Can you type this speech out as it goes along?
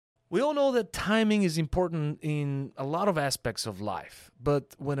We all know that timing is important in a lot of aspects of life,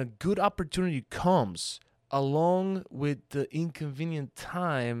 but when a good opportunity comes along with the inconvenient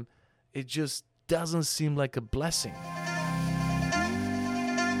time, it just doesn't seem like a blessing.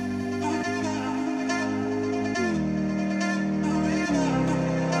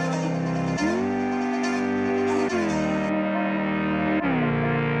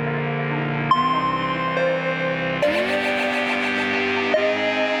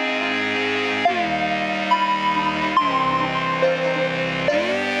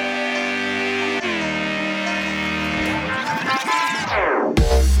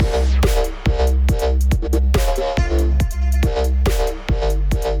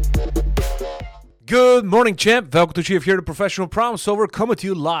 Good morning, champ. Welcome to Chief here, the professional problem solver, coming to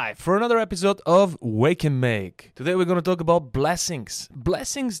you live for another episode of Wake and Make. Today we're going to talk about blessings.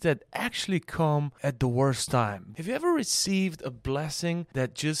 Blessings that actually come at the worst time. Have you ever received a blessing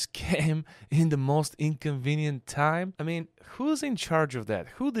that just came in the most inconvenient time? I mean, who's in charge of that?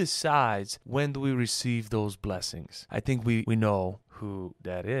 Who decides when do we receive those blessings? I think we know who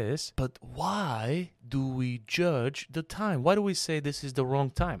that is, but why do we judge the time? Why do we say this is the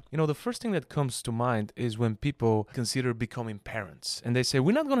wrong time? You know, the first thing that comes to mind is when people consider becoming parents and they say,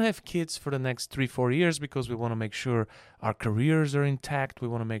 we're not going to have kids for the next 3-4 years because we want to make sure our careers are intact. We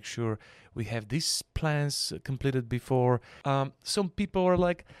want to make sure we have these plans completed before. Some people are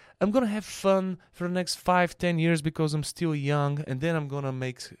like, I'm going to have fun for the next 5-10 years because I'm still young, and then I'm going to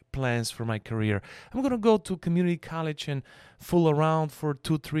make plans for my career. I'm going to go to community college and fool around for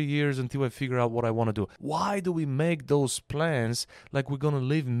 2-3 years until I figure out what I want to do. Why do we make those plans like we're going to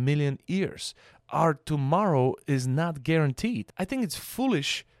live a million years? Our tomorrow is not guaranteed. I think it's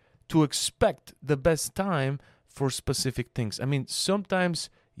foolish to expect the best time for specific things. I mean, sometimes,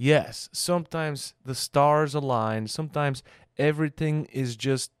 yes, sometimes the stars align, sometimes everything is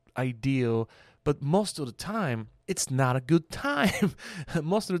just ideal, but most of the time, it's not a good time.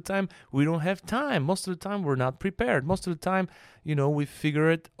 Most of the time, we don't have time. Most of the time, we're not prepared. Most of the time, we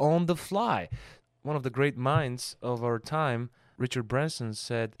figure it on the fly. One of the great minds of our time, Richard Branson,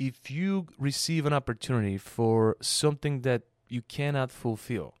 said, if you receive an opportunity for something that you cannot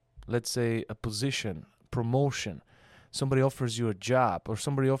fulfill, let's say a position, promotion, somebody offers you a job or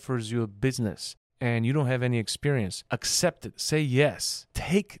somebody offers you a business and you don't have any experience, accept it. Say yes.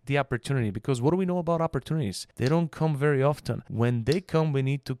 Take the opportunity, because what do we know about opportunities? They don't come very often. When they come, we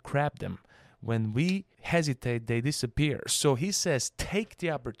need to grab them. When we hesitate, they disappear. So he says, take the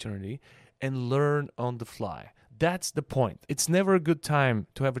opportunity and learn on the fly. That's the point. It's never a good time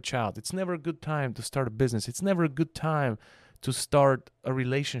to have a child. It's never a good time to start a business. It's never a good time to start a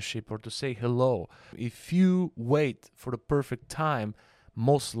relationship or to say hello. If you wait for the perfect time,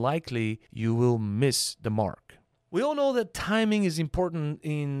 most likely you will miss the mark. We all know that timing is important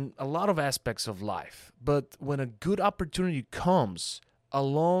in a lot of aspects of life, but when a good opportunity comes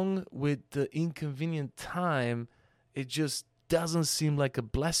along with the inconvenient time, it just doesn't seem like a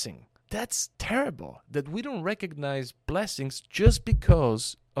blessing. That's terrible that we don't recognize blessings just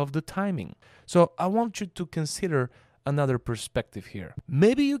because of the timing. So I want you to consider another perspective here.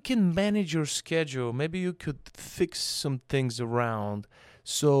 Maybe you can manage your schedule. Maybe you could fix some things around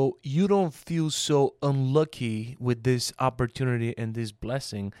so you don't feel so unlucky with this opportunity and this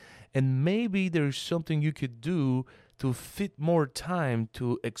blessing. And maybe there's something you could do to fit more time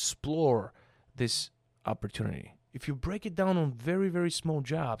to explore this opportunity. If you break it down on very, very small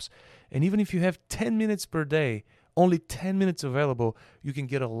jobs, and even if you have 10 minutes per day, only 10 minutes available, you can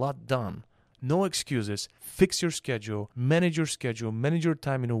get a lot done. No excuses. Fix your schedule, manage your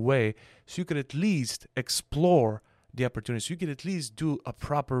time in a way so you could at least explore the opportunities. So you could at least do a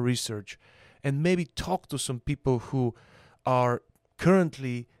proper research and maybe talk to some people who are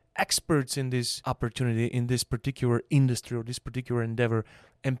currently experts in this opportunity, in this particular industry or this particular endeavor,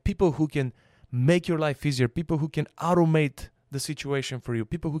 and people who can make your life easier, people who can automate the situation for you,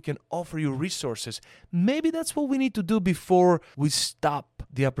 people who can offer you resources. Maybe that's what we need to do before we stop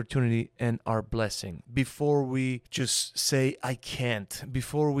the opportunity and our blessing, before we just say, I can't,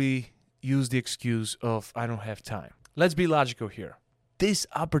 before we use the excuse of, I don't have time. Let's be logical here. This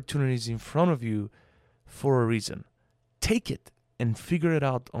opportunity is in front of you for a reason. Take it and figure it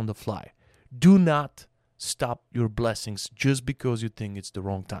out on the fly. Do not stop your blessings just because you think it's the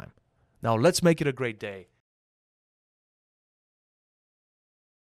wrong time. Now, let's make it a great day.